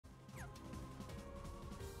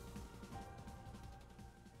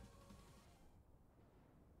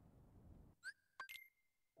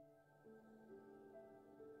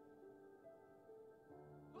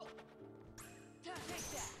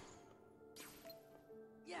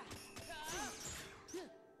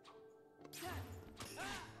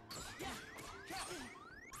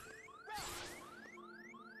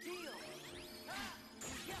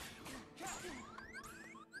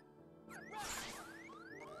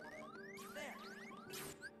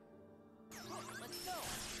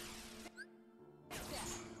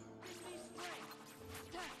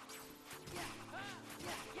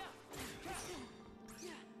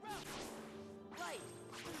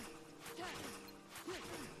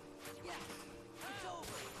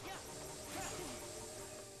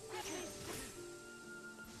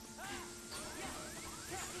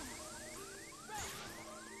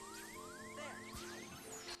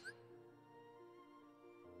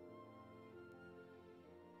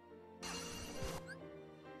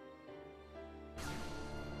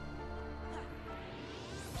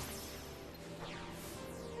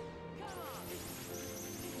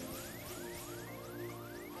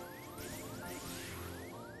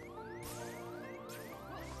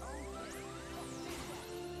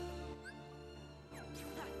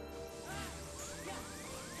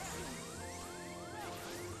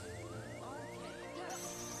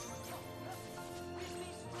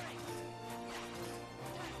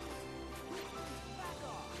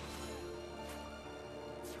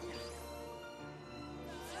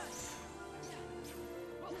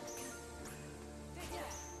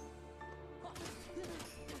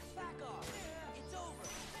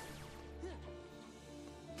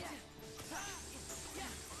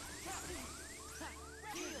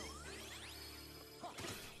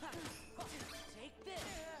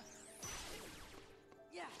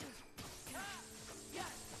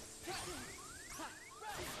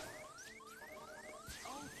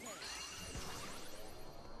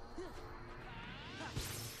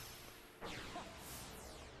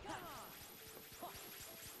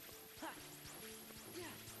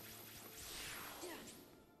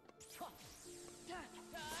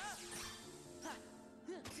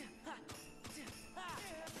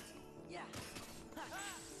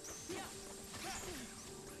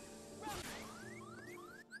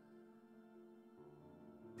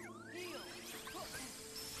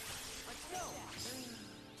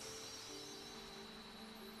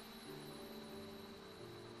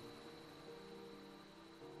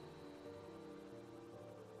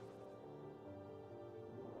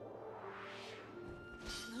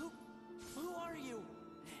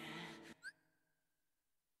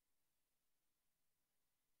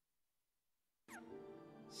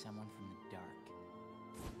someone from the dark.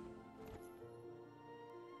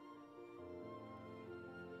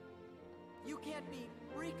 You can't be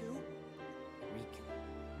Riku! Riku.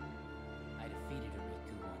 I defeated a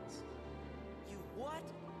Riku once. You what?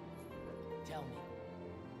 Tell me.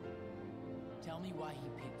 Tell me why he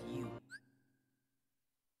picked you.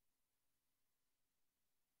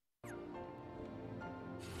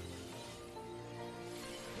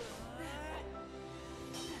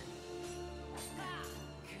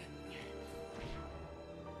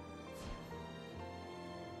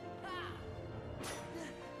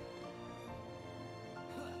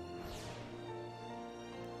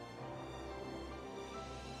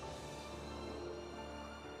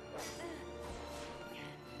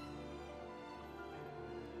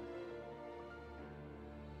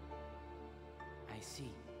 I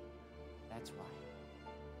see. That's why.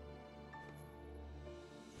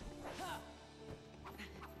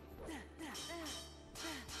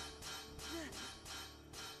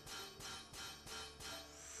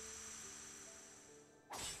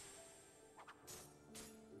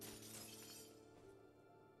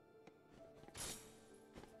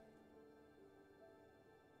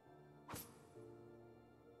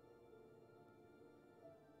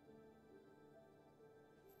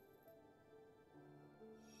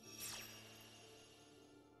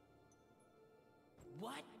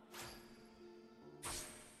 What?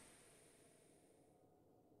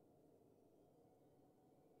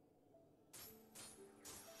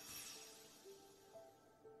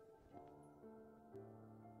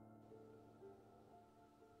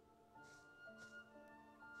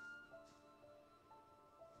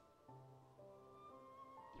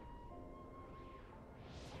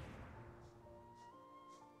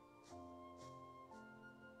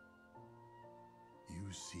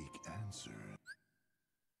 You seek answers.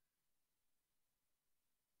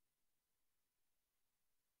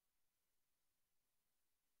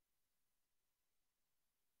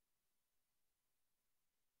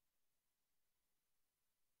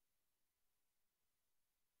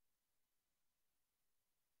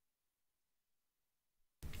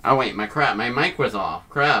 Oh wait, my mic was off.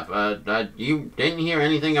 Crap, you didn't hear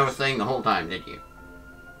anything I was saying the whole time, did you?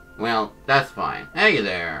 Well, that's fine. Hey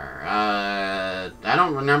there, I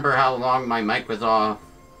don't remember how long my mic was off,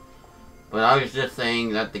 but I was just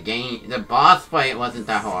saying that the boss fight wasn't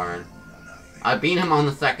that hard. I beat him on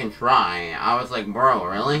the second try. I was like, bro,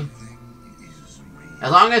 really?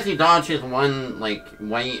 As long as he dodges one, like,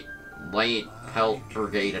 white health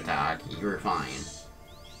brigade attack, you're fine.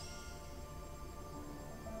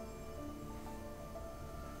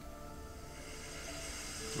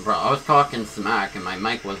 Bro, I was talking smack and my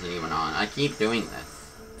mic wasn't even on. I keep doing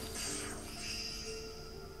this.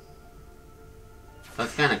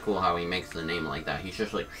 That's kind of cool how he makes the name like that. He's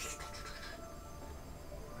just like...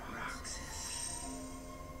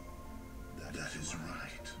 That is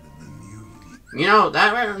right. You know,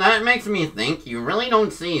 that makes me think you really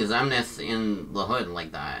don't see Xemnas in the hood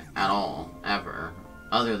like that at all, ever.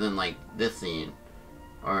 Other than, like, this scene.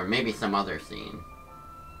 Or maybe some other scene.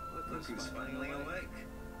 Look who's finally awake.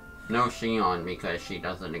 No Shion, because she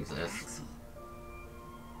doesn't exist.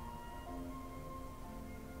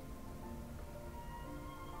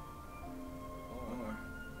 Or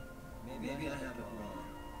maybe I have it wrong.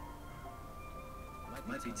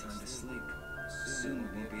 Might be time to sleep. Soon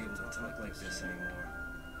we won't be able to talk like this anymore.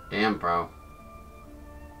 Damn, bro.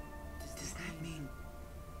 Does that mean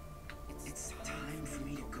it's time for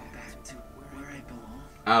me to go back to where I belong?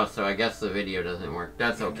 Oh, so I guess the video doesn't work.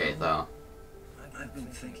 That's okay, though. I've been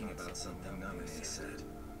thinking about something Namine said.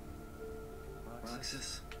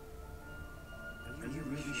 Roxas, are you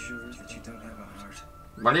really sure that you don't have a heart?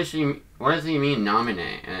 What does he mean,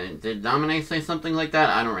 nominate? Did nominate say something like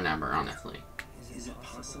that? I don't remember, honestly. Is it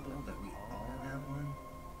possible that we all have one?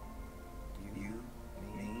 You,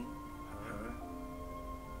 me, her?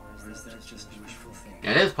 Or is that just wishful thinking?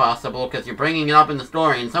 It is possible, because you're bringing it up in the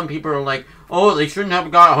story, and some people are like, oh, they shouldn't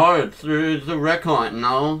have got hearts. It's a retcon.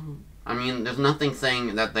 No. I mean, there's nothing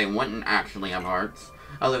saying that they wouldn't actually have hearts,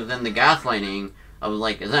 other than the gaslighting of,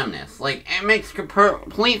 like, Xemnas. Like, it makes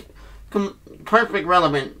perfect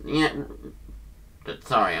relevant, yeah,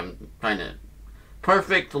 sorry, I'm trying to,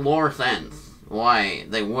 perfect lore sense why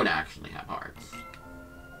they would actually have hearts.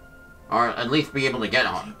 Or at least be able to get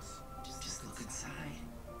hearts. Just look inside.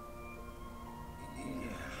 Yeah,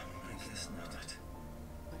 I guess not.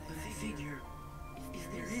 But I figure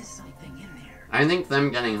if there is something in there, I think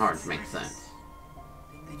them getting hearts makes sense.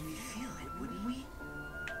 then we'd feel it, wouldn't we?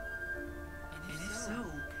 And if so, no,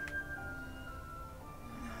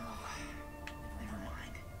 never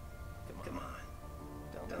mind. Come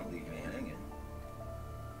on. Don't leave me hanging.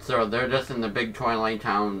 so they're just in the big Twilight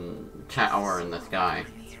Town tower in the sky.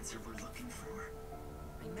 The answer we're looking for.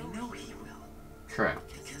 I know he will. True.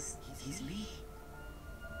 Because he's me.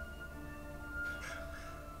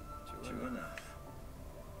 True enough.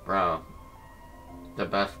 Bro. The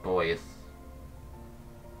best boys.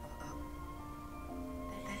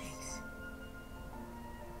 Thanks.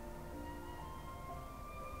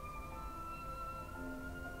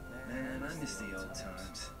 Man, I miss the old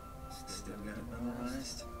times. Still got it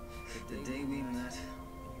memorized. The day we met,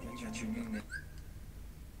 you got your new name.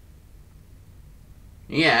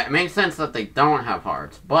 Yeah, it makes sense that they don't have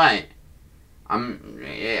hearts, but I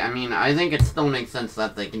mean, I think it still makes sense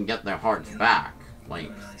that they can get their hearts back.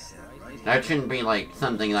 Like, that shouldn't be like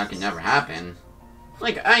something that can never happen.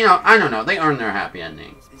 Like, I don't know. They earn their happy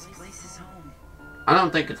ending. This place is home. I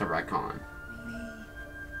don't think it's a retcon.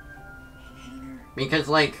 Because,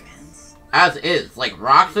 like, as is, like,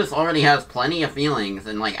 Roxas already has plenty of feelings,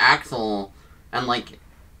 and, like, Axel, and, like,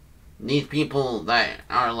 these people that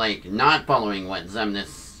are, like, not following what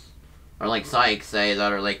Xemnas, or, like, Psych say,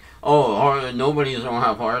 that are, like, oh, nobody don't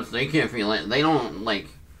have hearts, they can't feel it, they don't, like,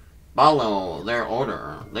 follow their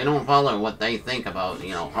order. They don't follow what they think about,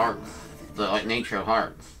 you know, hearts, the like, nature of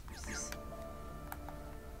hearts.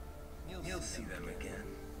 You'll see them again.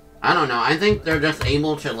 I don't know, I think they're just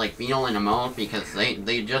able to, like, feel and emote because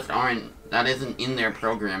they just aren't, that isn't in their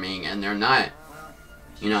programming, and they're not,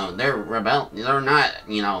 you know, they're not,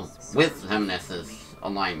 you know, with Xemnas'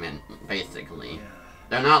 alignment, basically.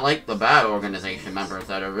 They're not like the bad organization members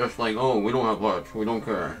that are just like, oh, we don't have hearts, we don't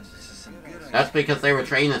care. That's because they were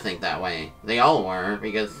trained to think that way. They all were,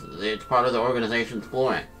 because it's part of the organization's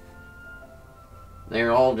ploy. They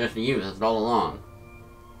were all just used all along.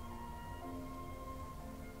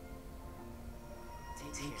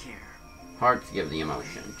 Take care. Hearts give the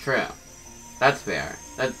emotion. True. That's fair.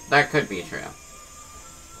 That could be true.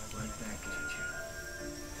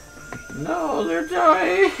 No, they're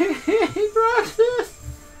dying! Roxas!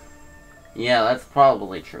 Yeah, that's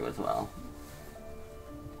probably true as well.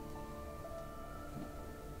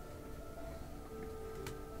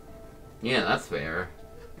 Yeah, that's fair.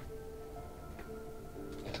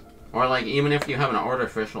 Or, like, even if you have an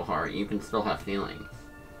artificial heart, you can still have feelings.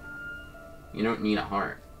 You don't need a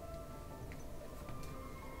heart.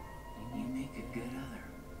 You make a good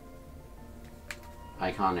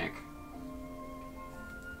other. Iconic.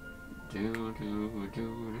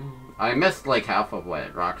 I missed, like, half of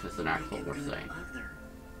what Roxas and Axel were saying.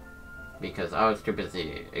 Because I was too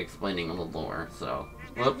busy explaining the lore, so...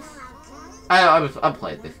 Whoops. I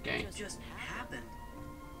played this game.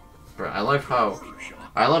 Bro, I love how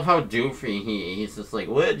doofy he's just like,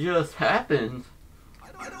 what just happened?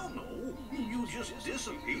 I don't know. You just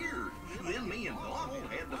disappeared. Then me and Donald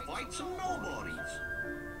had to fight some nobodies.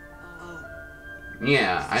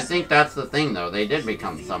 Yeah, I think that's the thing though. They did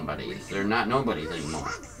become somebodies. They're not nobodies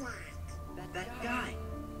anymore. That guy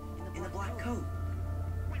in the black coat.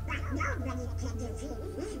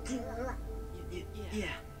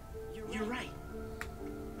 Yeah, you're right.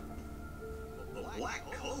 The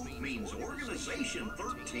black coat means Organization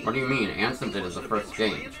 13. What do you mean? Ansem did it the first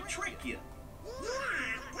game. To trick you.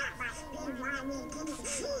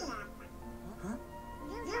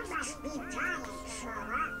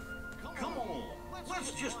 Come on,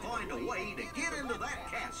 let's just find a way to get into that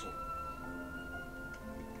castle.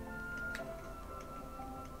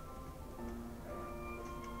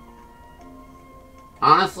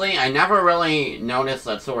 Honestly, I never really noticed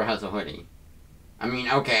that Sora has a hoodie. I mean,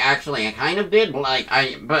 okay, actually, I kind of did, but, like,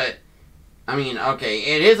 I mean, okay,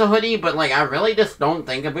 it is a hoodie, but, like, I really just don't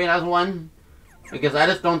think of it as one. Because I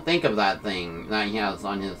just don't think of that thing that he has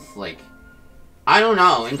on his, like... I don't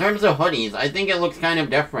know, in terms of hoodies, I think it looks kind of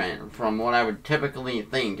different from what I would typically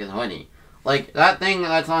think is a hoodie. Like, that thing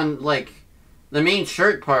that's on, like, the main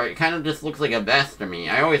shirt part kind of just looks like a vest to me.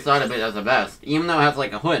 I always thought of it as a vest, even though it has,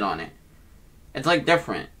 like, a hood on it. It's, like,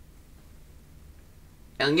 different.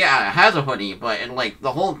 And yeah, it has a hoodie, but, it, like,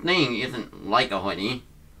 the whole thing isn't like a hoodie.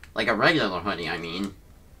 Like a regular hoodie, I mean.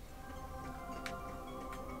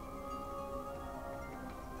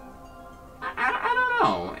 I don't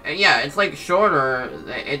know. Yeah, it's, like, shorter.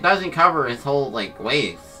 It doesn't cover his whole, like,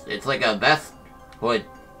 waist. It's like a vest hood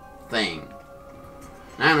thing.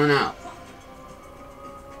 I don't know.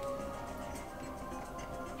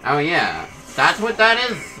 Oh, yeah. That's what that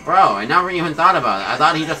is? Bro, I never even thought about it. I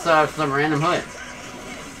thought he just saw some random hood.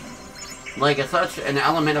 Like, it's such an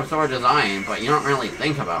element of Sora design, but you don't really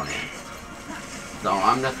think about it. So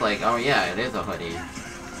I'm just like, oh yeah, it is a hoodie.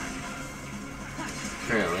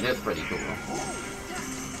 True, it is pretty cool.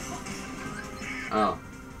 Oh.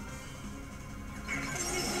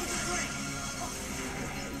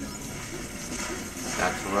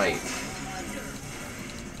 That's right.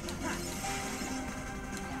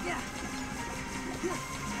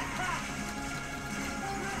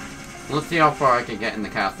 Let's see how far I can get in the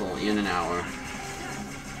castle in an hour.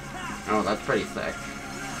 Oh, that's pretty sick.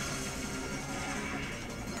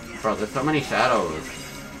 Bro, there's so many shadows.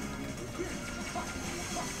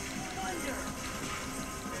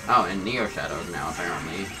 Oh, and Neo shadows now,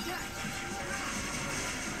 apparently.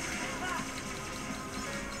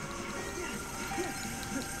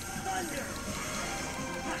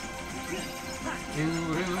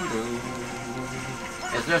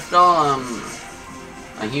 Is there still,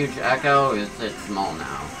 a huge echo? Is it small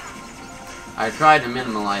now? I tried to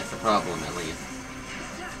minimize the problem, at least.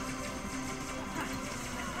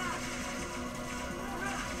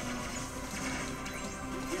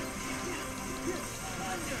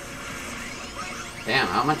 Damn,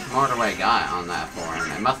 how much more do I got on that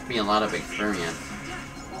form? It must be a lot of experience.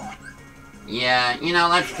 Yeah, you know,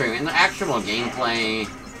 that's true. In the actual gameplay,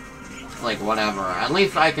 it's like, whatever. At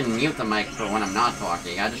least I can mute the mic for when I'm not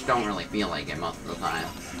talking. I just don't really feel like it most of the time.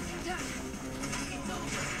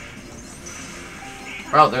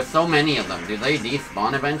 Bro, there's so many of them. Do they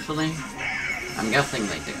despawn eventually? I'm guessing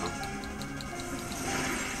they do.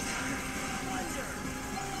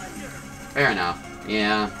 Fair enough.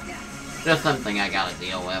 Yeah. Just something I gotta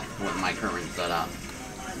deal with my current setup.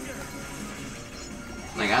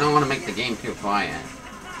 Like, I don't want to make the game too quiet.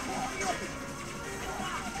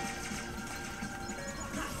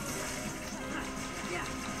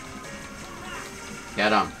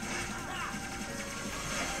 Get him.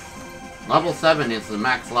 Level 7 is the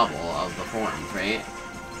max level of the forms, right?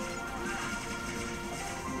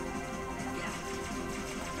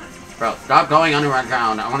 Bro, stop going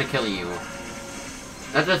underground. I want to kill you.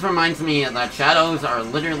 That just reminds me that shadows are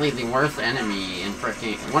literally the worst enemy in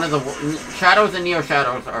fricking... One of the... Shadows and Neo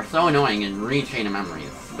Shadows are so annoying in Chain of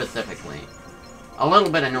Memories, specifically. A little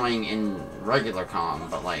bit annoying in regular COM,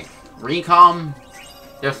 but like... Recom?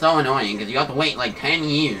 They're so annoying, because you have to wait like 10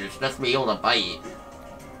 years just to be able to bite.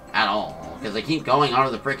 At all. Because they keep going out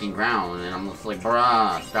of the freaking ground, and I'm just like,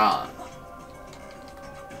 bruh, stop.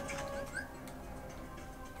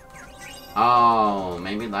 Oh,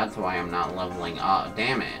 maybe that's why I'm not leveling up.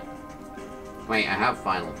 Damn it. Wait, I have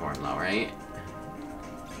final form though, right?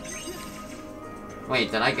 Wait,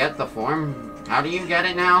 did I get the form? How do you get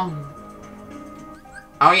it now?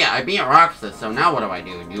 Oh yeah, I beat Roxas, so now what do I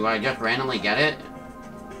do? Do I just randomly get it?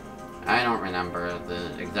 I don't remember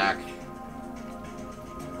the exact...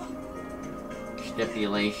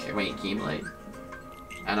 stipulation. Wait, Keyblade?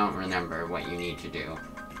 I don't remember what you need to do.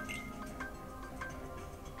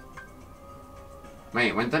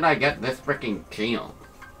 Wait, when did I get this freaking shield?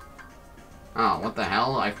 Oh, what the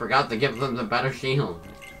hell? I forgot to give them the better shield.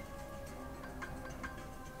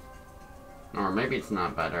 Or maybe it's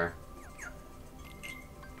not better.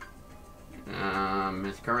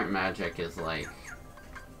 His current magic is like...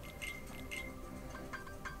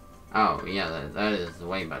 Oh, yeah, that is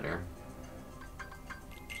way better.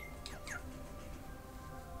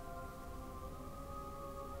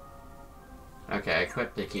 Okay, I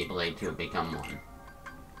equipped the Keyblade to become one.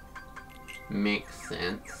 Makes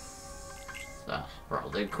sense. Ugh, bro,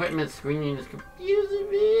 the equipment screening is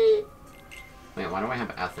confusing me! Wait, why do I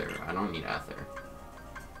have Ether? I don't need Ether.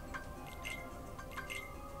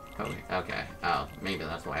 Oh, okay. Oh, maybe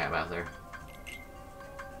that's why I have Ether.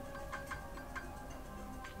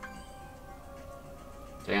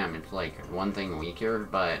 Damn, it's like one thing weaker,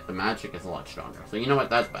 but the magic is a lot stronger. So you know what?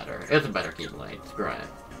 That's better. It's a better Keyblade. Screw it.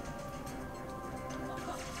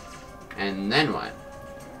 And then what?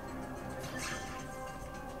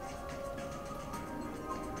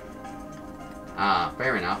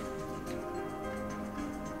 Fair enough.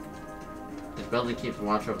 This building keeps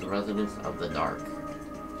watch over the residents of the dark.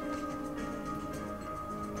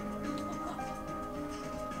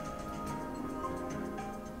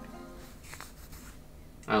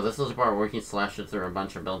 Oh, this is the part where he slashes through a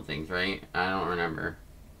bunch of buildings, right? I don't remember.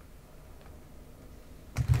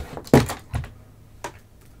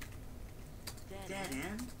 Dead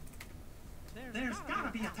end? There's gotta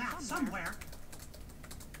be a path somewhere.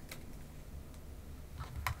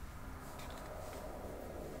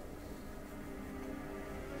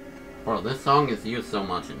 Bro, this song is used so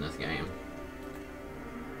much in this game.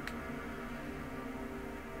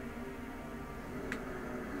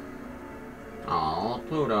 Aw,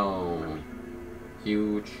 Pluto.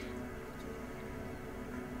 Huge.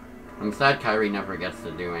 I'm sad Kyrie never gets to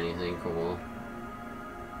do anything cool.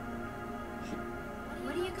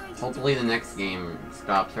 What are you going to Hopefully the next game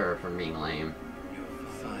stops her from being lame. Your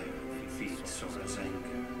fire feeds Sora's anger.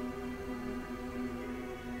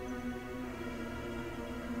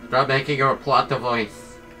 Stop making your plot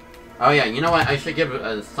device. Oh yeah, you know what? I should give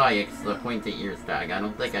Syx the pointy ears tag. I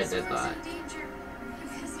don't think I did that.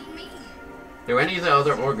 Do any of the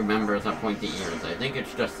other org members have pointy ears? I think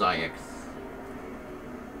it's just Syx.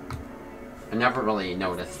 I never really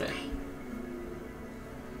noticed it.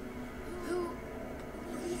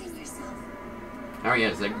 Oh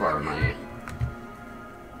yeah, Zigbar might.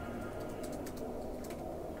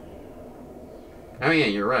 Oh yeah,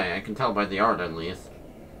 you're right. I can tell by the art at least.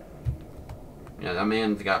 Yeah, that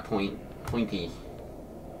man's got pointy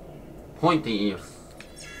ears.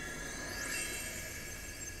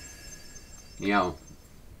 Yo,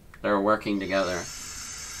 they're working together.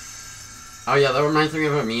 Oh yeah, that reminds me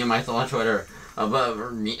of a meme I saw on Twitter about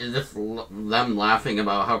just them laughing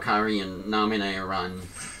about how Kairi and Naminé run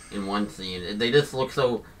in one scene. They just look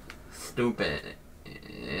so stupid.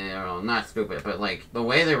 Well, not stupid, but like the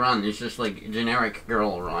way they run is just like generic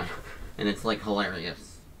girl run, and it's like hilarious.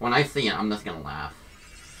 When I see it, I'm just gonna laugh.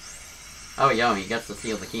 Oh, yo, he gets to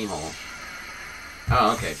steal the keyhole.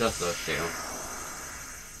 Oh, okay, just those two.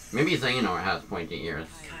 Maybe Xehanort has pointy ears.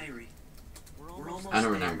 Kairi, I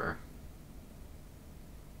don't remember.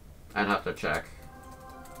 I'd have to check.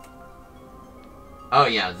 Oh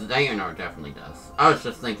yeah, Xehanort definitely does. I was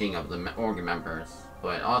just thinking of the org members,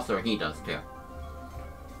 but also he does too.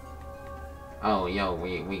 Oh, yo,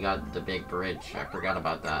 we got the big bridge. I forgot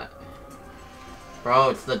about that. Bro,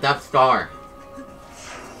 it's the Death Star.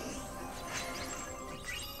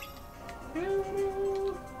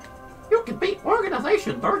 You can beat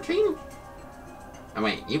Organization 13. Oh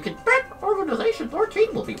wait, you can bet Organization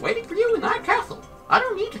 13 will be waiting for you in that castle. I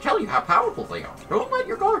don't need to tell you how powerful they are. Don't let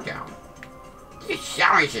your guard down. This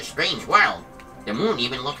Sora is a strange world. The moon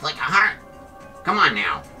even looks like a heart. Come on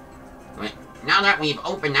now. Wait, now that we've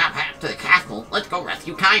opened that path to the castle, let's go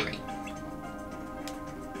rescue Kairi.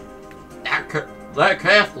 That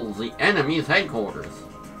castle's the enemy's headquarters.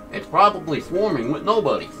 It's probably swarming with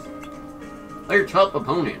nobodies. They're tough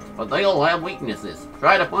opponents, but they all have weaknesses.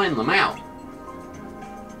 Try to find them out.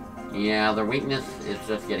 Yeah, their weakness is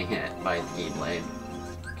just getting hit by the Keyblade.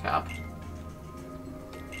 Cap.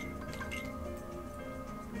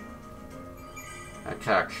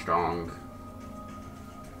 Attack strong.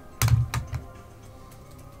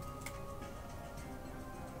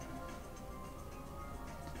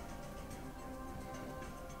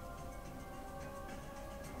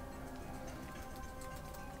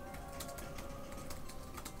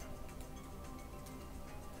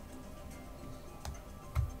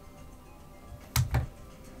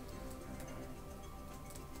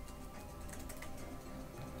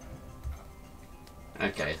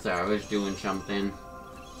 Okay, so I was doing something.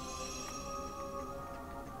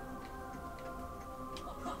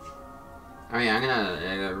 Oh yeah, I'm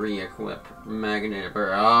gonna re-equip Magnet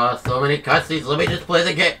Burr. Oh, so many cutscenes. Let me just play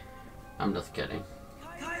the game. I'm just kidding.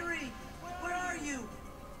 Kairi, where are you?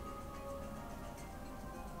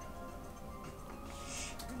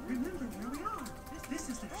 Remember where we are. This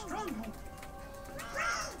is their stronghold.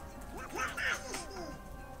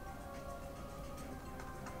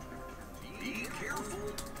 Be careful.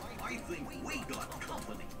 I think we got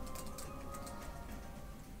company.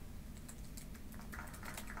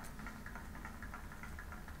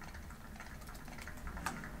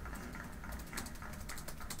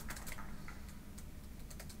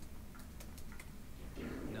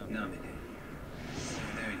 Naminé.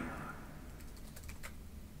 There you are.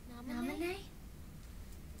 Naminé?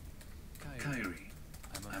 Kairi,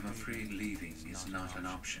 I'm afraid leaving is not an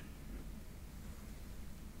option.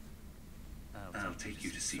 I'll take you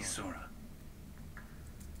to see Sora.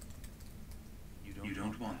 You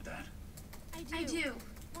don't want that? I do.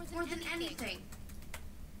 More than anything.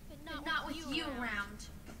 But not with you around.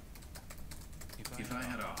 If I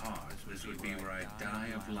had a heart, this would be where I'd die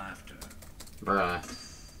of laughter. Bruh.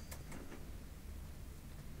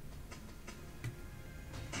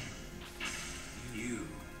 You.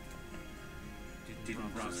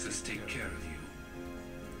 Didn't Roxas take care of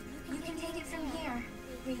you? You can take it from here,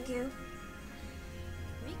 Riku.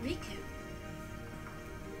 Riku?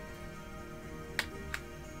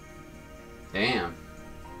 Damn.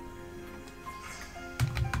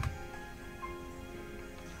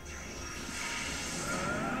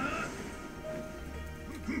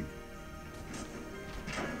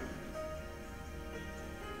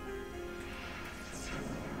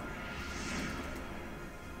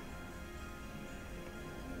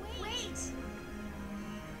 Wait!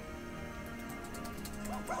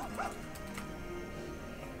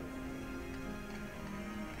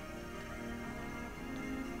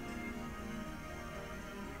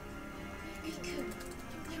 Riku,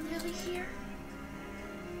 you're really here?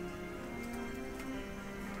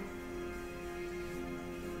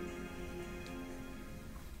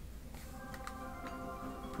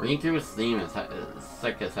 Riku's theme is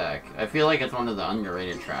sick as heck. I feel like it's one of the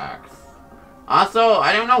underrated tracks. Also,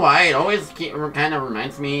 I don't know why, it always kind of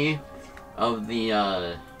reminds me of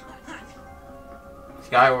the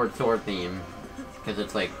Skyward Sword theme. Because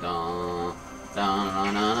it's like, kind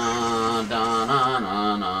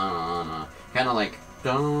of like,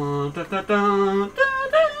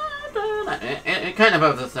 it kind of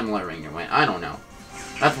has a similar ring to it. I don't know.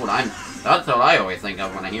 That's what I always think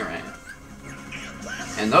of when I hear it.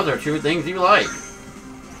 And those are two things you like.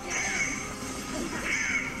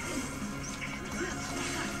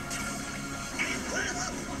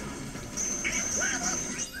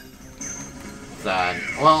 Sad.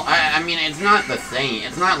 Well, I mean, it's not the same.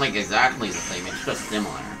 It's not, like, exactly the same. It's just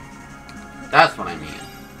similar. That's what I mean.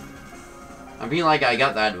 I feel like I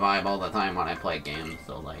got that vibe all the time when I play games,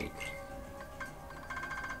 so, like...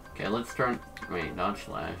 Okay, let's turn... Wait, dodge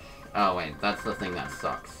slash... Oh, wait, that's the thing that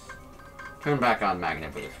sucks. Turn back on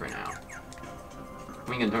Magnet Boost for now.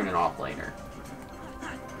 We can turn it off later.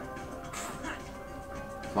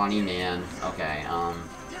 Funny man. Okay,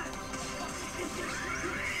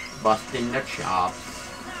 busting the chops.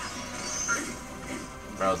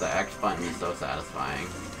 Bro, the X button is so satisfying.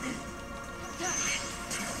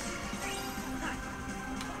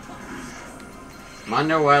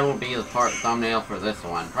 Wonder what will be the thumbnail for this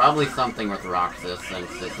one. Probably something with Roxas,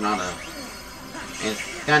 since it's not a...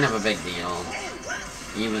 It's kind of a big deal.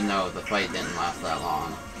 Even though the fight didn't last that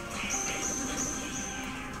long.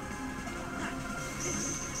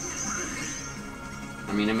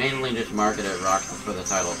 I mean, I mainly just marketed Roxas for the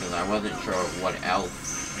title because I wasn't sure what else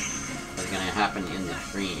was going to happen in the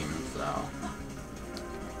stream, so...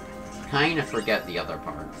 Kind of forget the other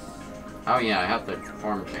parts. Oh yeah, I have to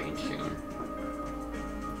form change soon.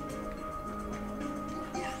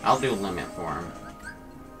 I'll do limit form.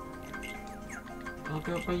 I'll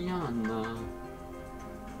go beyond the...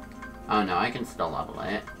 Oh no, I can still level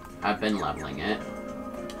it. I've been leveling it.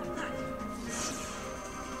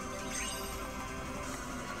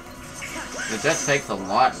 It just takes a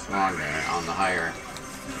lot longer on the higher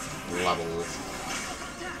levels.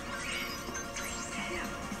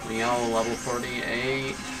 We all level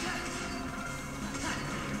 48.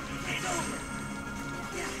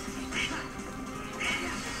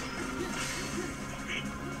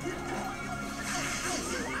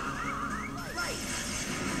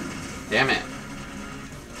 Damn it.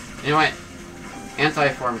 You know what?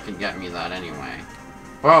 Anti-form can get me that anyway.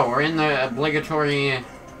 Bro, we're in the obligatory...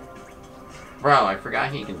 Bro, I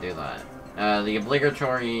forgot he can do that. The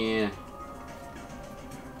obligatory...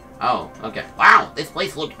 Oh, okay. Wow, this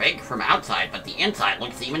place looks big from outside, but the inside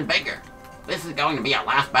looks even bigger. This is going to be our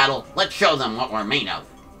last battle. Let's show them what we're made of.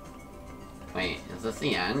 Wait, is this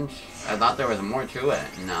the end? I thought there was more to it.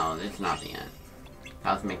 No, it's not the end.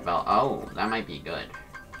 Cosmic Bell. Oh, that might be good.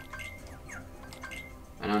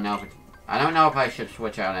 I don't know if I should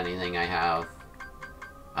switch out anything I have.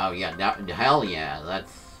 Oh yeah, hell yeah,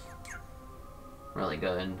 that's really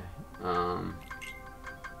good.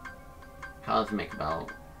 Cosmic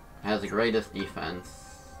Belt has the greatest defense.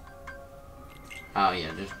 Oh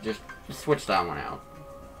yeah, just switch that one out.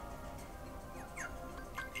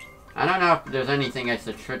 I don't know if there's anything I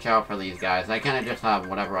should switch out for these guys. I kind of just have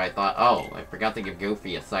whatever I thought. Oh, I forgot to give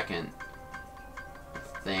Goofy a second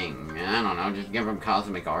thing. I don't know, just give him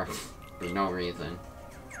Cosmic Arts for no reason.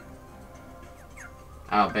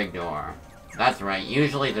 Oh, big door. That's right,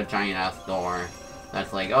 usually the giant-ass door.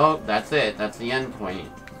 That's like, oh, that's it, that's the end point.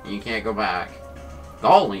 You can't go back.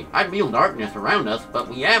 Golly, I feel darkness around us, but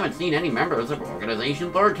we haven't seen any members of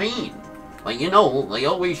Organization 13. But you know, they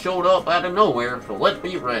always showed up out of nowhere, so let's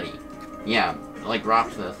be ready. Yeah, like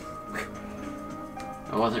Roxas.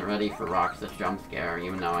 I wasn't ready for Roxas jump scare,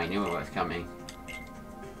 even though I knew it was coming.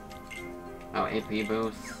 Oh, AP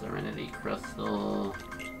boost, Serenity Crystal.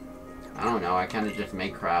 I don't know, I kind of just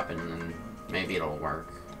make crap and then maybe it'll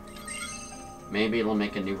work. Maybe it'll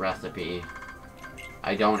make a new recipe.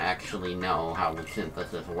 I don't actually know how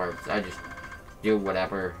synthesis works. I just do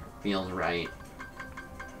whatever feels right.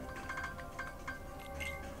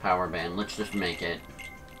 Power band, let's just make it.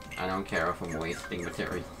 I don't care if I'm wasting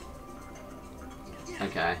material.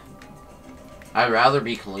 Okay. I'd rather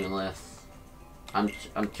be clueless. I'm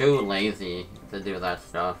too lazy to do that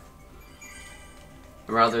stuff.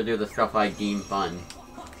 I'd rather do the stuff I deem fun.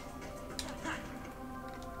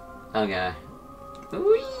 Okay.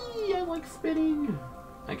 Whee! I like spitting!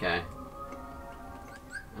 Okay.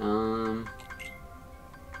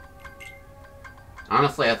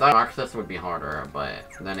 Honestly, I thought Roxas would be harder, but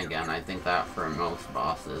then again, I think that for most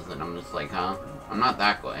bosses, and I'm just like, huh? I'm not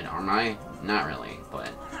that good, am I? Not really,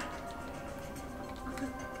 but...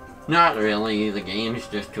 Not really, the game's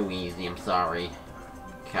just too easy, I'm sorry.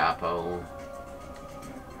 Capo.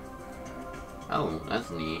 Oh, that's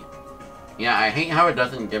neat. Yeah, I hate how it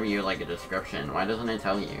doesn't give you, like, a description. Why doesn't it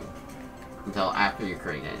tell you? Until after you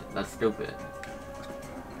create it. That's stupid.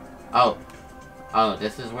 Oh. Oh,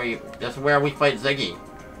 this is where we fight Ziggy.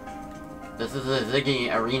 This is the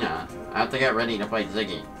Ziggy arena. I have to get ready to fight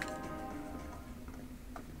Ziggy.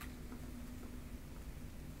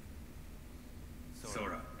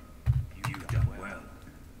 Sora, you've done well.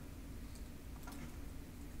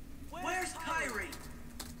 Where's Kyrie?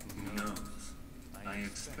 Who knows? I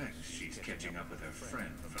expect she's catching up with her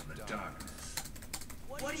friend from the darkness.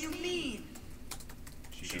 What do you mean?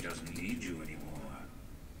 She doesn't need you anymore.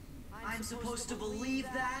 I'm supposed to believe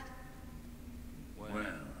that? Well,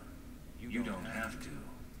 you don't have to.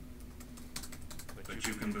 But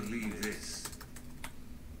you can believe this.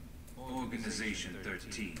 Organization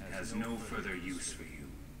 13 has no further use for you.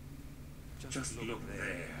 Just look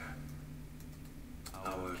there.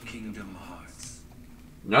 Our Kingdom Hearts.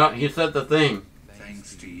 No, he said the thing.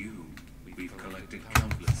 Thanks to you, we've collected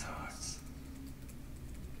countless hearts.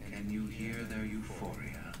 Can you hear their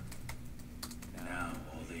euphoria? Now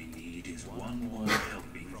all they need is one more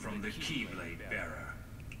helping from the Keyblade Bearer.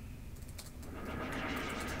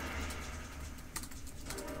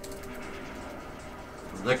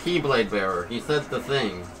 The Keyblade Bearer. He said the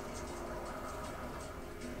thing.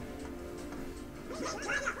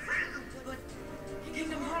 But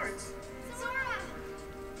Kingdom Hearts. Sora!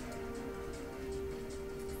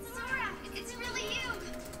 Sora, it's really you!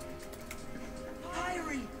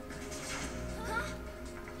 Kyrie. Huh?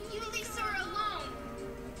 You leave Sora alone!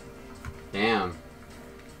 Damn.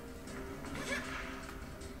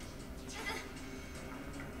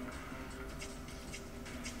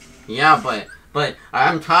 Yeah, but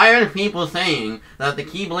I'm tired of people saying that the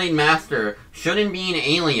Keyblade Master shouldn't be an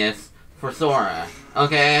alias for Sora.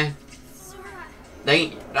 Okay? Sora.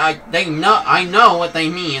 I know what they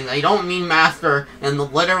mean. They don't mean master in the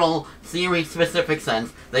literal series-specific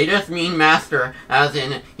sense. They just mean master as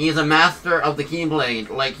in he's a master of the Keyblade,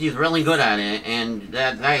 like he's really good at it, and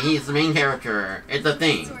that he's the main character. It's a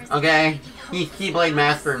thing, okay? He's Keyblade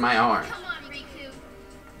Master in my heart. Come on, Riku.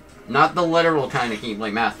 Not the literal kind of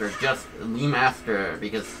Keyblade Master, just the Master,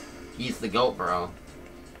 because he's the GOAT, bro.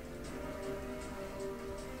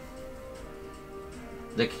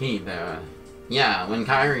 The Key Bearer. Yeah, when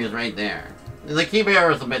Kyrie is right there. The Key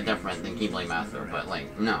Bearer is a bit different than Keyblade Master, but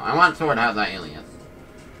like, no, I want Sora to have that alias.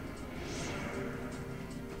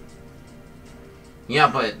 Yeah,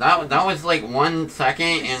 but that was like 1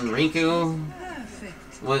 second, and Riku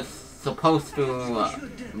was supposed to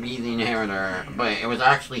be the inheritor, but it was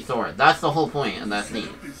actually Sora. That's the whole point, and that's neat.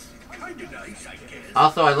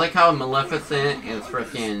 Also, I like how Maleficent is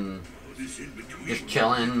freaking just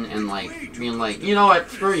chilling and like being like, you know what,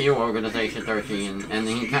 screw you, Organization 13, and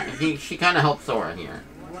then she kind of helps Sora here.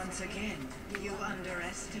 Once again, you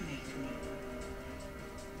underestimate me.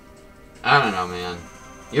 I don't know, man.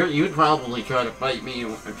 You'd probably try to fight me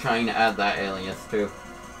trying to add that alias too.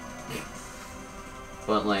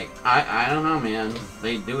 But like, I don't know, man.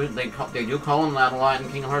 They do call him that a lot in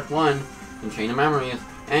Kingdom Hearts 1, in Chain of Memories,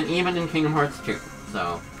 and even in Kingdom Hearts 2.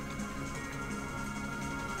 So,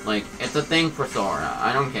 like, it's a thing for Sora.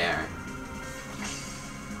 I don't care.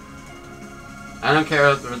 I don't care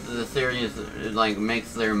if the series like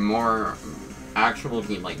makes there more actual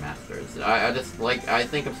Keyblade Masters. I just like, I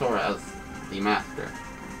think of Sora as the master.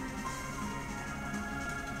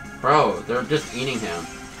 Bro, they're just eating him.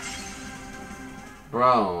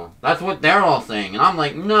 Bro, that's what they're all saying, and I'm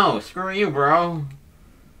like, no, screw you, bro.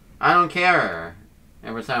 I don't care.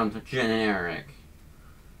 It sounds generic.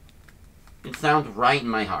 It sounds right in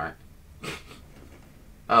my heart.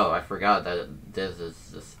 Oh, I forgot that Diz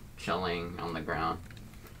is just chilling on the ground.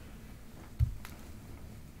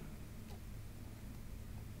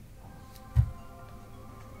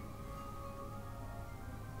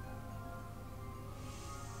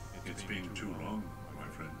 It's been too long, my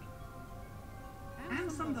friend.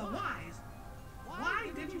 Ansem the Wise, why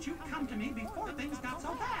didn't you come to me before things got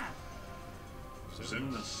so bad?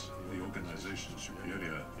 Xemnas, the organization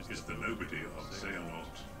superior, is the nobody of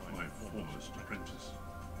Xehanort, my foremost apprentice.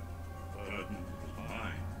 Burden was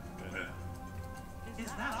mine, there.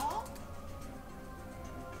 Is that all?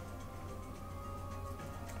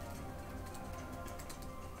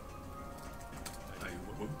 I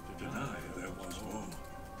won't deny there was war.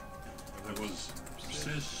 I was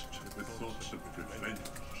obsessed with thoughts of revenge.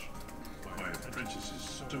 My apprentices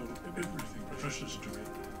stole everything precious to me.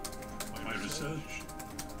 My research,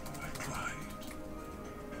 my pride.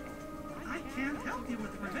 I can't help you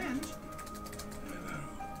with revenge. I know.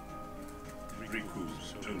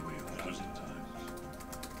 Riku's told me 1,000 times.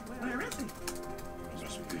 Where is he?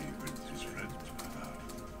 Must be with his friends by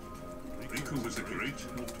now. Riku was a great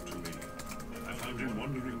help to me. I found him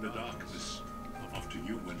wandering in the darkness after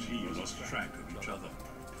you and he lost track of each other.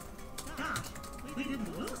 Gosh, we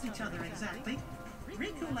didn't lose each other exactly.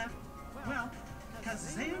 Riku left, well,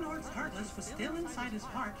 because Xehanort's Heartless was still inside his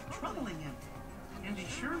heart, troubling him. And he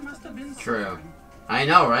sure must have been True. suffering. I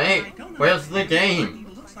know, right? I don't know Where's the why game?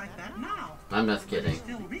 he looks like that now. I'm just But he's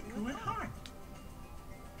kidding. still Riku at heart.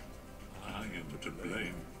 I am to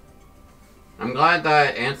blame. I'm glad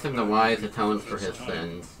that Ansem the Wise atones for his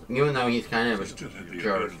sins, even though he's kind of He a still had the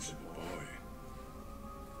jerk. appearance of a boy.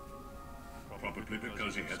 Probably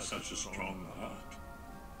because he had such a strong heart.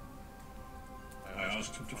 I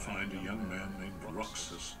asked him to find a young man named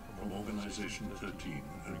Roxas from Organization 13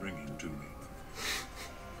 and bring him to me.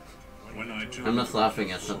 When I told I'm just him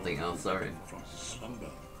laughing at Sora something else, sorry. from his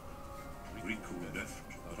slumber, Riku left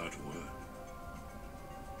without a word.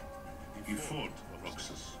 He fought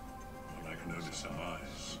Roxas, but I can only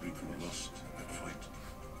surmise Riku lost that fight.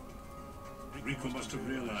 Riku must have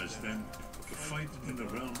realized then, to fight in the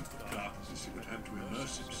realm of darkness, he would have to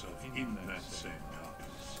immerse himself in that same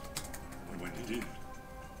darkness. And when he did,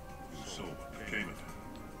 you saw what became of him.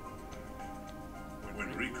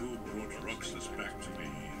 When Riku brought Roxas back to me,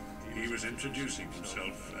 he was introducing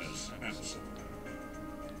himself as Ansem.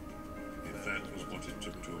 If that was what it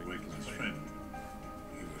took to awaken his friend,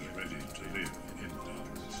 he was ready to live in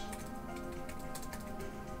darkness.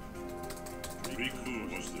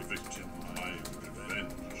 Riku was the victim of my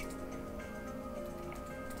revenge.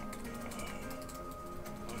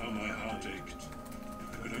 Oh, how my heart ached.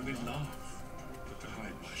 I could only laugh to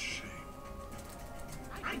hide my shame.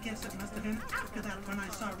 I guess it must have been after that when I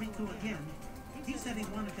saw Riku again. He said he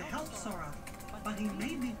wanted to help Sora, but he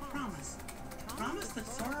made me promise. Promise that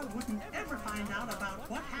Sora wouldn't ever find out about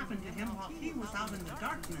what happened to him while he was out in the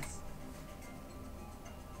darkness.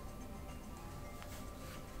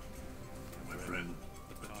 My friend,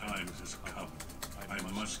 the time has come. I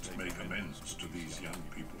must make amends to these young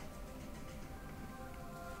people.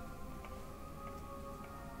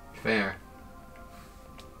 Fair.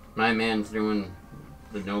 My man's doing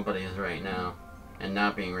the nobodies right now, and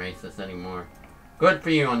not being racist anymore. Good for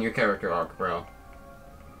you on your character arc, bro.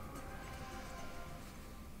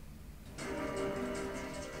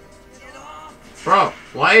 Bro,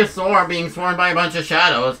 why is Sora being sworn by a bunch of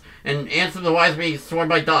shadows, and Ansem the Wise being sworn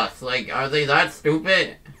by dust? Like, are they that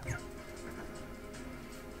stupid?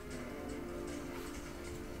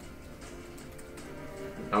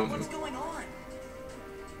 What's going on?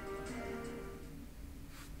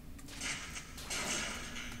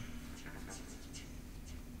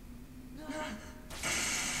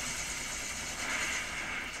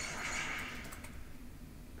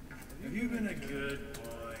 Have you been a good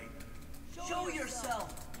boy? Show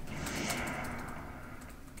yourself!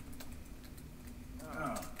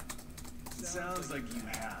 Oh, sounds like you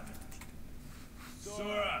haven't.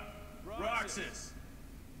 Sora! Roxas!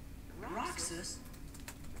 Roxas?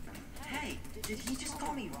 Hey, did he just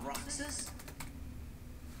call me Roxas?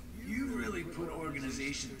 You really put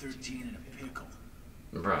Organization 13 in a pickle.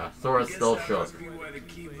 Bruh, Sora's Guess still that shook. must be why the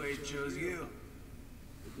Keyblade chose you.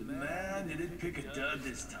 But man, did it pick a dud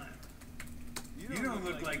this time. You don't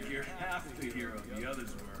look like you're half the hero the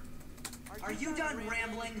others were. Are you done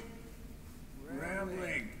rambling?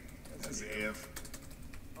 Rambling, as if.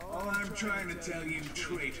 All I'm trying to tell you,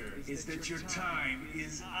 traitor, is that your time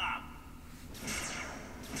is up.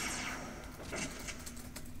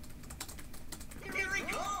 Here he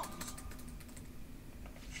comes!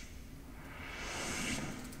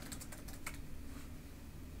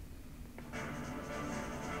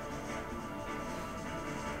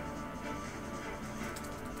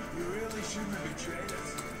 You really shouldn't have betrayed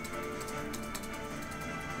us.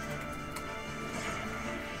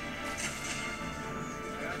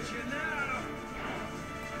 Got you now!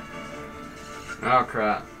 Oh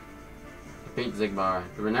crap. Defeat Zigbar.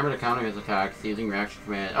 Remember to counter his attacks using reaction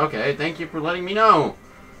command. Okay, thank you for letting me know.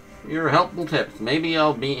 Your helpful tips. Maybe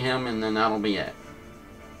I'll beat him and then that'll be it.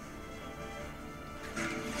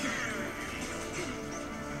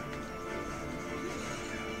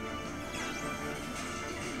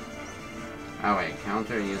 Oh wait,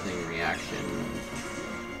 counter using reaction.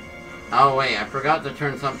 Oh wait, I forgot to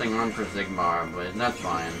turn something on for Zigbar, but that's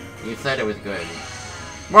fine. You said it was good.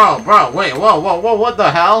 Bro, wait, whoa, what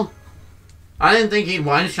the hell? I didn't think he'd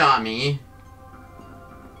one-shot me.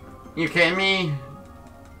 You kidding me?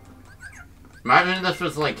 Imagine this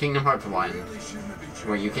was like Kingdom Hearts 1,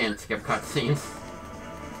 where you can't skip cutscenes.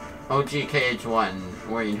 OG KH1,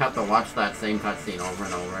 where you'd have to watch that same cutscene over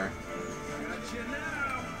and over.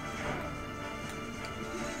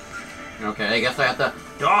 Okay, I guess I have to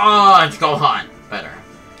dodge Gohan. Better.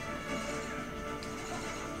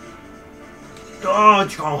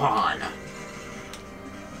 Dodge Gohan.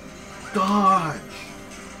 Dodge.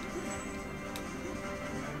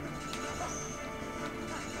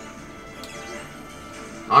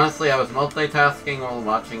 Honestly, I was multitasking while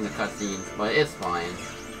watching the cutscenes, but it's fine.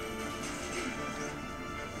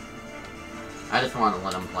 I just want to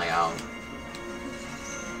let them play out.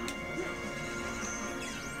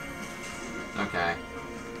 Okay.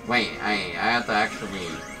 Wait, I have to actually...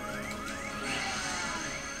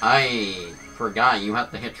 I forgot you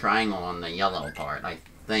have to hit triangle on the yellow part, I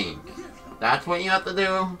think. That's what you have to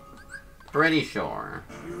do? Pretty sure.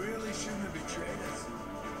 You really shouldn't have betrayed us.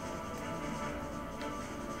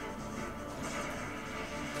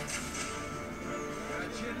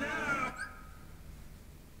 Gotcha now.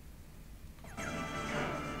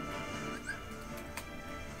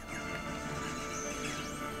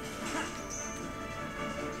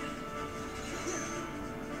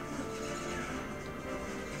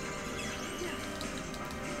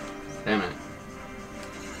 Damn it.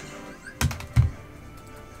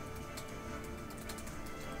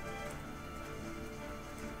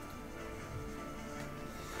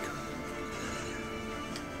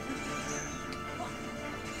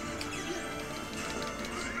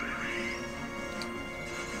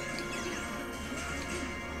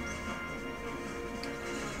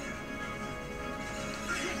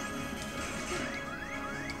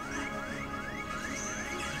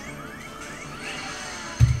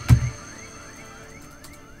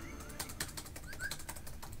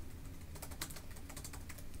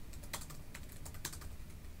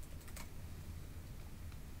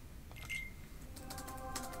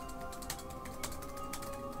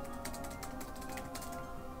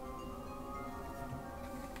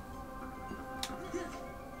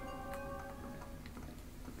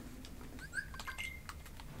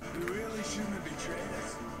 You really shouldn't have betrayed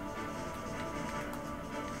us.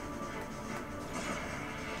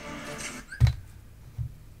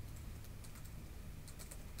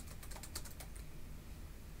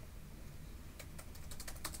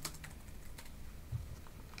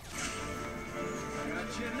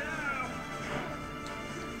 Gotcha now.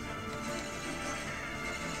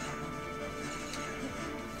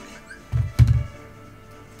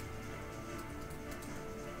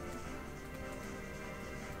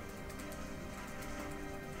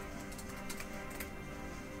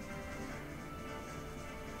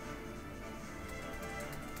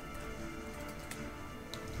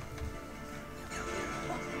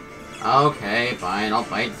 Okay, fine, I'll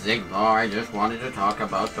fight Zigbar. I just wanted to talk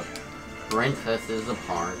about the princesses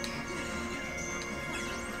apart.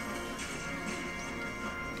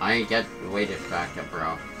 I get way distracted,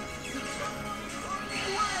 bro.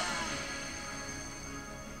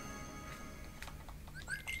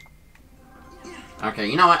 Okay,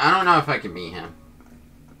 you know what? I don't know if I can beat him.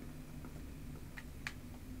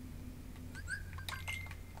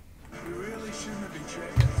 You really shouldn't have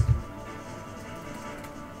betrayed us.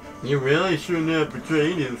 You really shouldn't have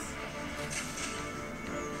betrayed us.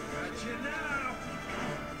 Gotcha now.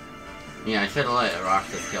 Yeah, I should have let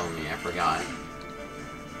Roxas kill me. I forgot.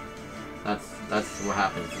 That's what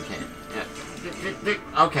happens in Kid.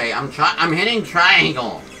 Yeah. Okay, I'm hitting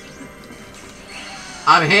triangle.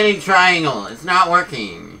 I'm hitting triangle. It's not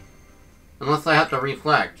working. Unless I have to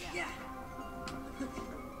reflect.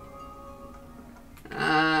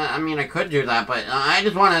 I mean, I could do that, but I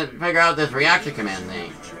just want to figure out this reaction command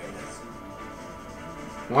thing.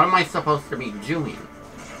 What am I supposed to be doing?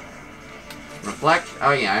 Reflect?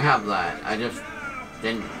 Oh yeah, I have that. I just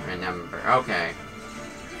didn't remember. Okay.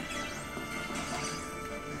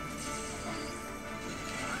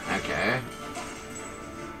 Okay.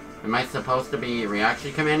 Am I supposed to be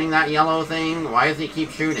reaction commanding that yellow thing? Why does he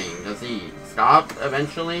keep shooting? Does he stop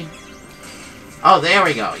eventually? Oh, there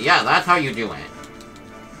we go. Yeah, that's how you do it.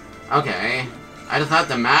 Okay. I just have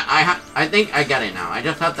to I think I get it now. I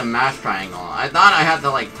just have to mash triangle. I thought I had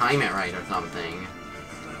to, like, time it right or something.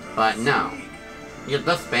 But no. You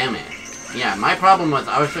just spam it. Yeah, my problem was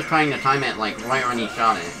I was just trying to time it, like, right when he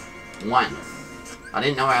shot it. Once. I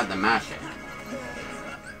didn't know I had to mash it.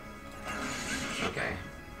 Okay.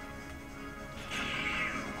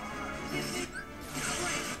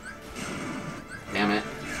 Damn it.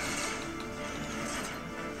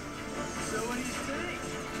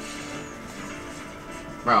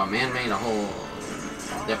 Bro, man made a whole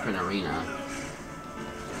different arena.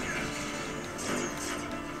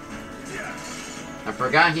 I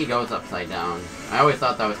forgot he goes upside down. I always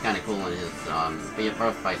thought that was kind of cool in his,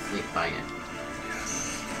 Birth by Sleep fight.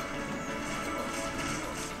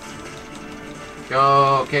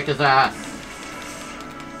 Go, kick his ass.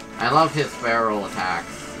 I love his feral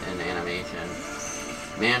attacks and animation.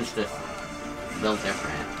 Man's just built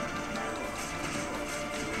different.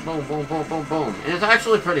 Boom, boom, boom, boom, boom. And it's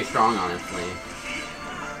actually pretty strong, honestly.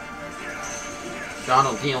 God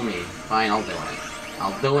will heal me. Fine, I'll do it.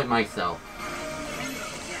 I'll do it myself.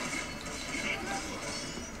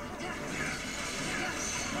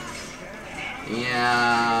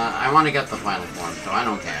 Yeah, I want to get the final form, so I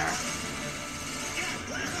don't care.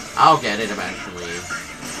 I'll get it eventually.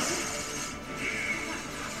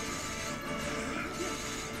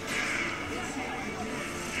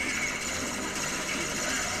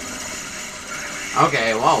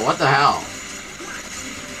 Okay, whoa, what the hell?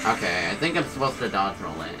 Okay, I think I'm supposed to dodge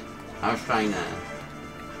roll it. I was trying to...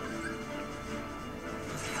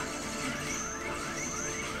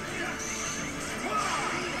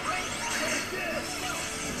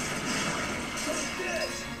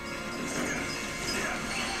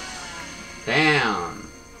 Damn!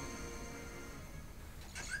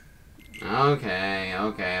 Okay,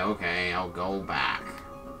 I'll go back.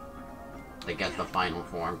 To get the final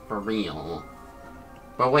form, for real.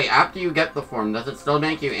 But wait, after you get the form, does it still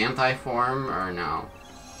make you anti-form, or no?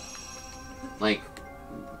 Like,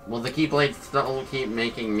 will the Keyblade still keep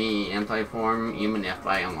making me anti-form, even if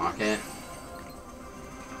I unlock it?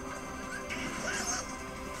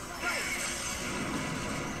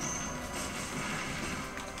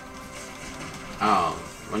 Oh,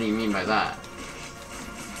 what do you mean by that?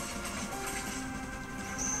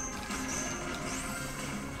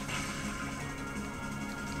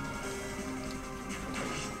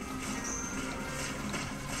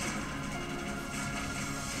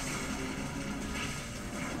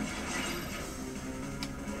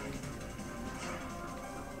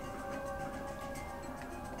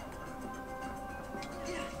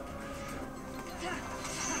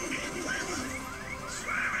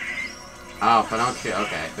 Oh, but don't you?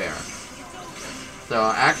 Okay, fair.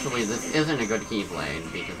 So, actually, this isn't a good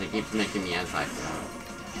Keyblade, because it keeps making me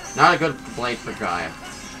anti-form. Not a good blade for drive.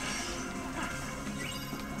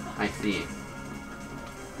 I see.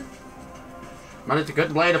 But it's a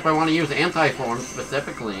good blade if I want to use anti-form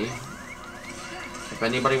specifically. If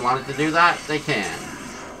anybody wanted to do that, they can.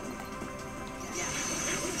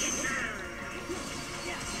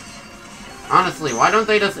 Honestly, why don't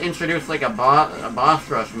they just introduce like a boss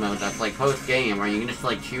rush mode that's like post-game, where you can just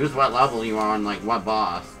like choose what level you are on like what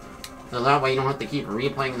boss. So that way you don't have to keep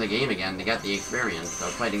replaying the game again to get the experience of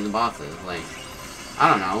fighting the bosses. Like, I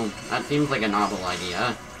don't know, that seems like a novel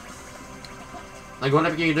idea. Like, what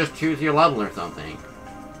if you just choose your level or something?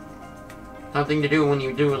 Something to do when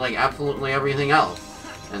you do like absolutely everything else.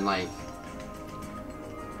 And like,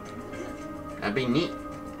 that'd be neat.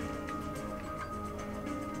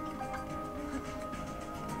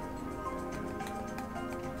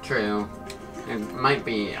 True. It might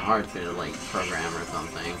be hard to, like, program or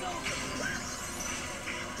something.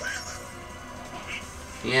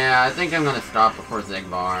 Yeah, I think I'm gonna stop before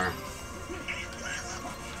Zigbar.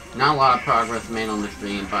 Not a lot of progress made on the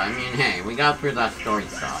stream, but, I mean, hey, we got through that story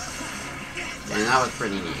stuff. And that was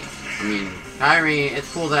pretty neat. I mean, Kairi,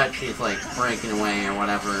 it's cool that she's, like, breaking away or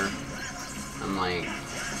whatever. And, like,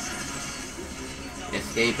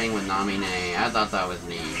 escaping with Namine. I thought that was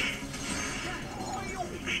neat.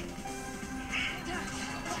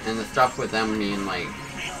 And the stuff with them being, like,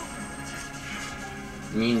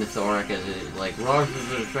 mean to Sora because it's like, Rosh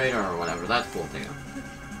is a traitor or whatever, that's cool too.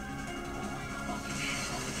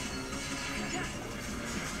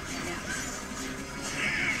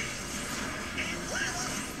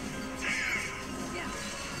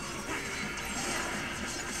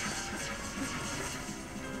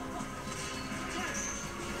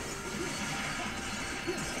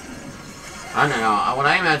 I don't know, what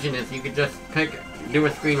I imagine is you could just do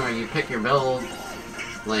a screen where you pick your build,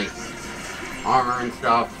 like, armor and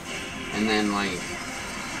stuff, and then, like,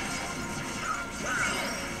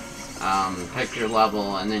 pick your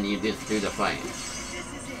level, and then you just do the fight.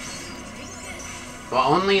 But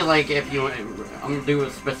only, like, if you do a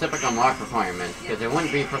specific unlock requirements, because it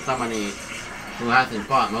wouldn't be for somebody who hasn't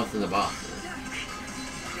fought most of the bosses.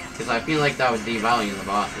 Because I feel like that would devalue the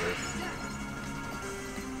bosses.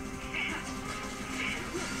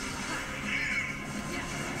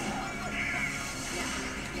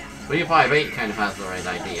 B58 kind of has the right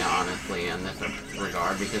idea, honestly, in this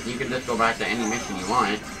regard, because you can just go back to any mission you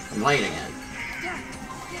want and play it again.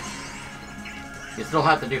 You still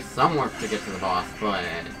have to do some work to get to the boss, but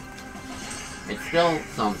it's still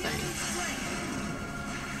something.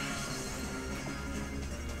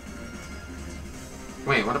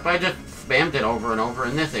 Wait, what if I just spammed it over and over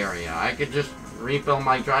in this area? I could just refill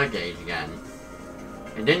my drive gauge again.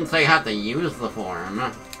 It didn't say how to use the form.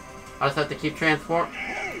 I just have to keep transform.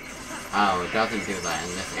 Oh, it doesn't do that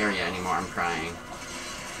in this area anymore. I'm crying.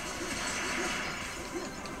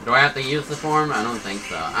 Do I have to use the form? I don't think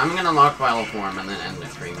so. I'm gonna lock file form and then end the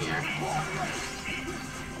stream here.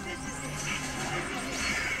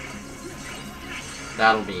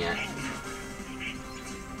 That'll be it.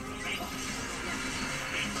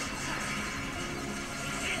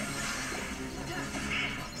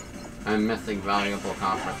 I'm missing valuable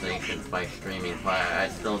conversations by streaming, but I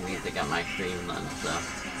still need to get my stream done, so...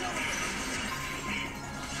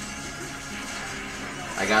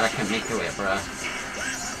 I gotta commit to it, bruh.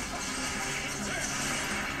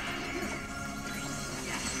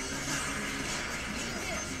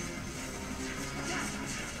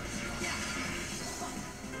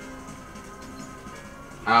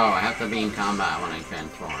 Oh, I have to be in combat when I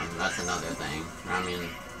transform. That's another thing. I mean,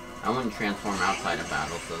 I wouldn't transform outside of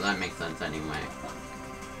battle, so that makes sense anyway.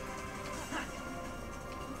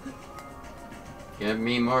 Give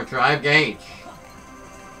me more drive gauge!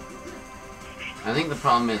 I think the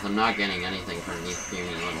problem is I'm not getting anything from these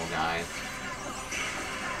puny little guys.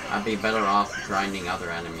 I'd be better off grinding other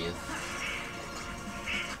enemies.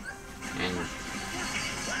 And...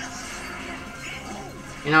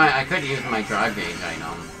 you know, I could use my drive gauge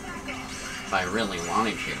item if I really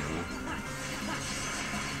wanted to.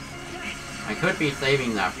 I could be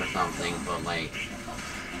saving that for something, but like,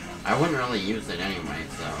 I wouldn't really use it anyway,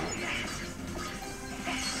 so...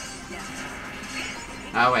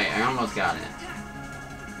 oh wait, I almost got it.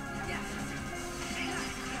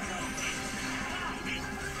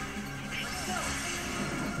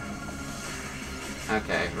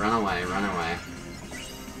 Okay, run away, run away.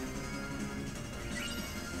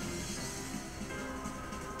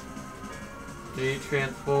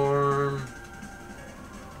 Transform.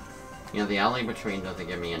 You know, the alley between doesn't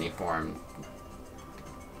give me any form.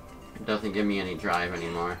 It doesn't give me any drive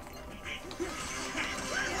anymore.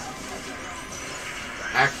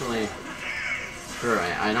 Actually, screw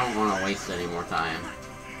it. I don't want to waste any more time.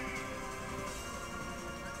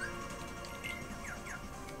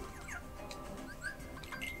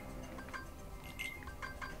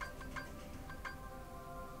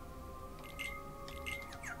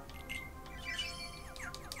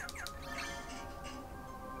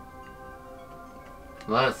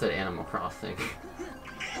 Let us at Animal Crossing.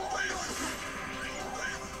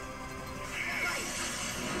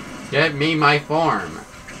 Get me my form!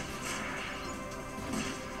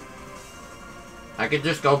 I could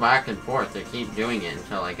just go back and forth to keep doing it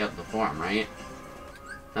until I get the form, right?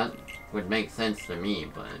 That would make sense to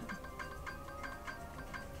me, but...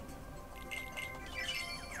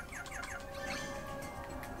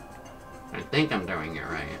 I think I'm doing it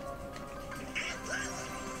right.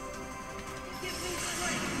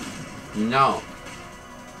 No.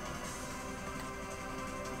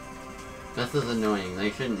 This is annoying.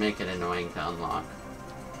 They shouldn't make it annoying to unlock.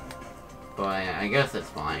 But I guess it's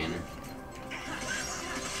fine.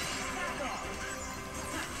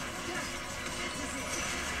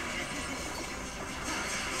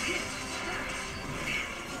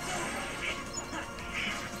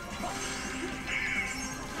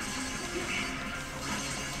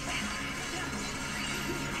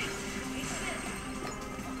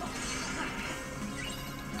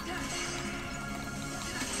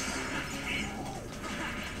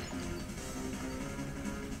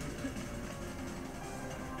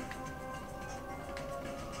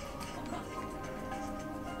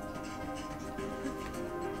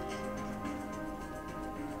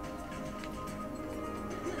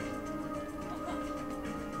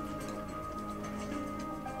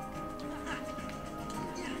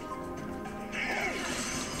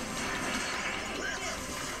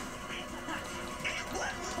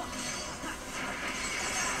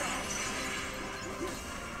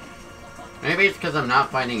 Maybe it's because I'm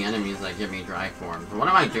not fighting enemies that give me dry forms. What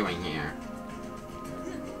am I doing here?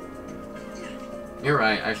 You're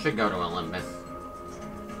right, I should go to Olympus.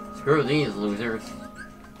 Screw these losers.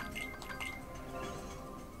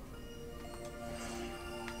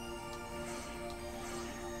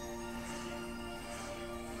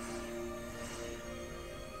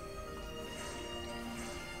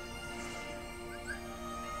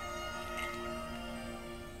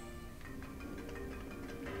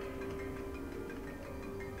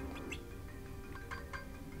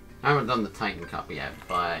 I haven't done the Titan Cup yet,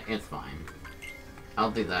 but it's fine.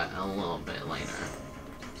 I'll do that a little bit later.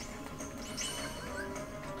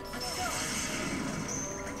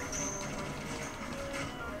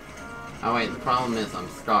 Oh wait, the problem is I'm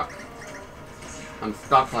stuck. I'm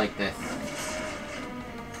stuck like this.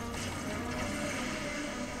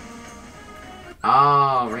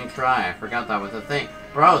 Oh, retry. I forgot that was a thing.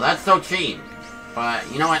 Bro, that's so cheap.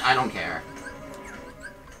 But, you know what? I don't care.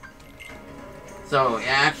 So, it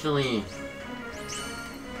actually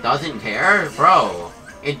doesn't care? Bro,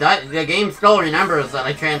 it does. The game still remembers that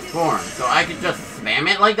I transformed, so I could just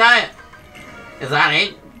spam it like that? Is that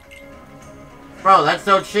it? Bro, that's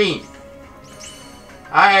so cheap.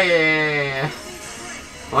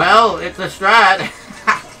 Well, it's a strat.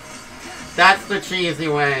 That's the cheesy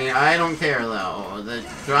way. I don't care, though. The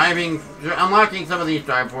unlocking some of these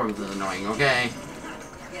drive forms is annoying, okay?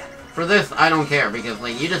 For this, I don't care, because,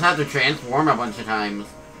 like, you just have to transform a bunch of times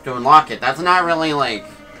to unlock it. That's not really, like,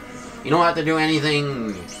 you don't have to do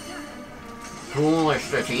anything cool or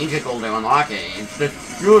strategical to unlock it. It's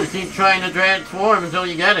just, you keep trying to transform until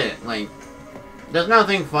you get it. Like, there's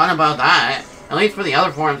nothing fun about that. At least for the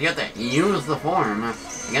other forms, you have to use the form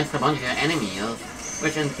against a bunch of enemies,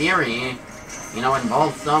 which in theory, you know,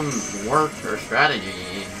 involves some work or strategy.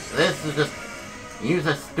 This is just use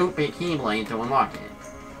a stupid keyblade to unlock it.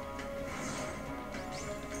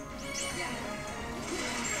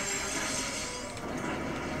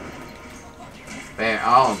 Fair.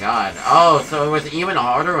 Oh god. Oh, so it was even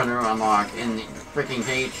harder to unlock in the freaking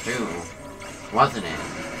cage too, wasn't it?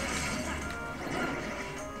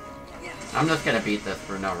 I'm just gonna beat this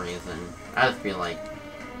for no reason. I just feel like...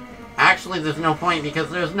 Actually, there's no point because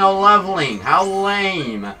there's no leveling! How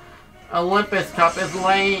lame! Olympus Cup is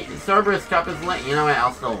lame! Cerberus Cup is lame! You know what?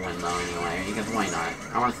 I'll still win though anyway, because why not?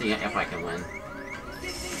 I want to see if I can win.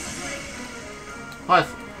 Plus,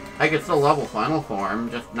 I could still level Final Form,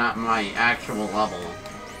 just not my actual level.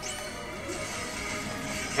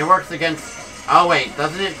 It works against... Oh wait,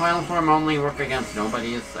 doesn't it Final Form only work against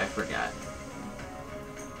nobodies? I forget.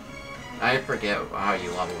 I forget how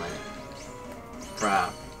you level it.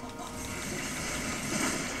 Crap.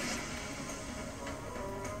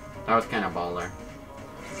 That was kind of baller.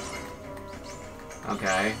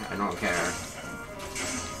 Okay, I don't care.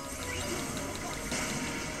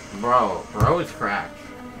 Bro is cracked.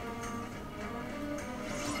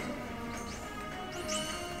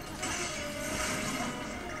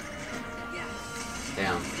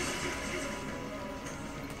 Damn.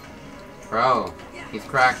 Bro, he's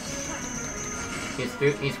cracked.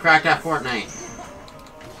 He's cracked at Fortnite.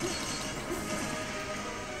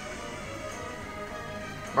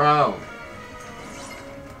 Bro.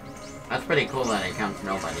 That's pretty cool that it counts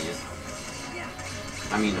nobodies.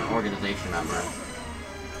 I mean, organization member.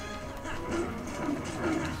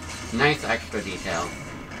 Nice extra detail.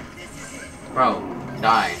 Bro,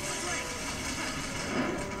 die.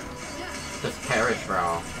 Just perish,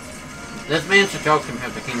 bro. This man's a joke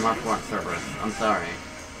compared to Kingdom Hearts 4 and Cerberus. I'm sorry.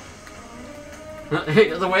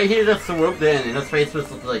 The way he just swooped in and his face was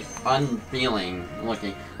just, like, unfeeling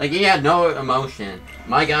looking. Like, he had no emotion.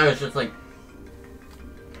 My guy was just like...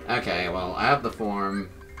 Okay, well, I have the form.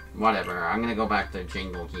 Whatever. I'm gonna go back to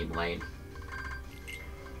Jingle Keyblade.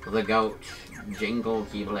 The goat. Jingle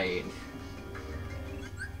Keyblade.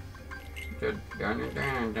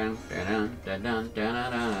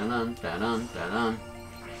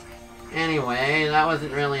 Anyway, that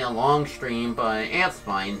wasn't really a long stream, but it's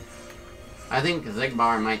fine. I think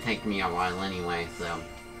Zigbar might take me a while anyway, so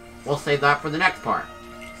we'll save that for the next part.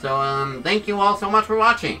 So, thank you all so much for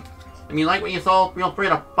watching. If you like what you saw, feel free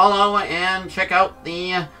to follow and check out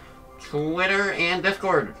the Twitter and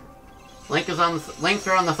Discord. Links are on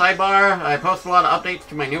the sidebar. I post a lot of updates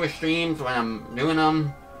to my newest streams when I'm doing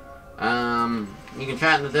them. You can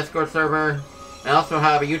chat in the Discord server. I also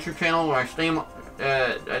have a YouTube channel where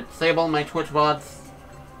I disable my Twitch VODs.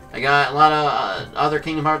 I got a lot of other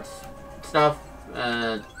Kingdom Hearts stuff,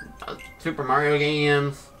 Super Mario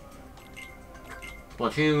games,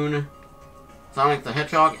 Splatoon, Sonic the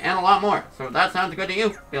Hedgehog, and a lot more. So if that sounds good to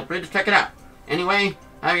you, feel free to check it out. Anyway,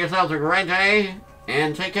 have yourselves a great day,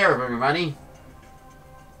 and take care of everybody.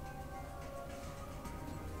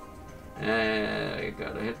 I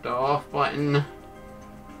gotta hit the off button.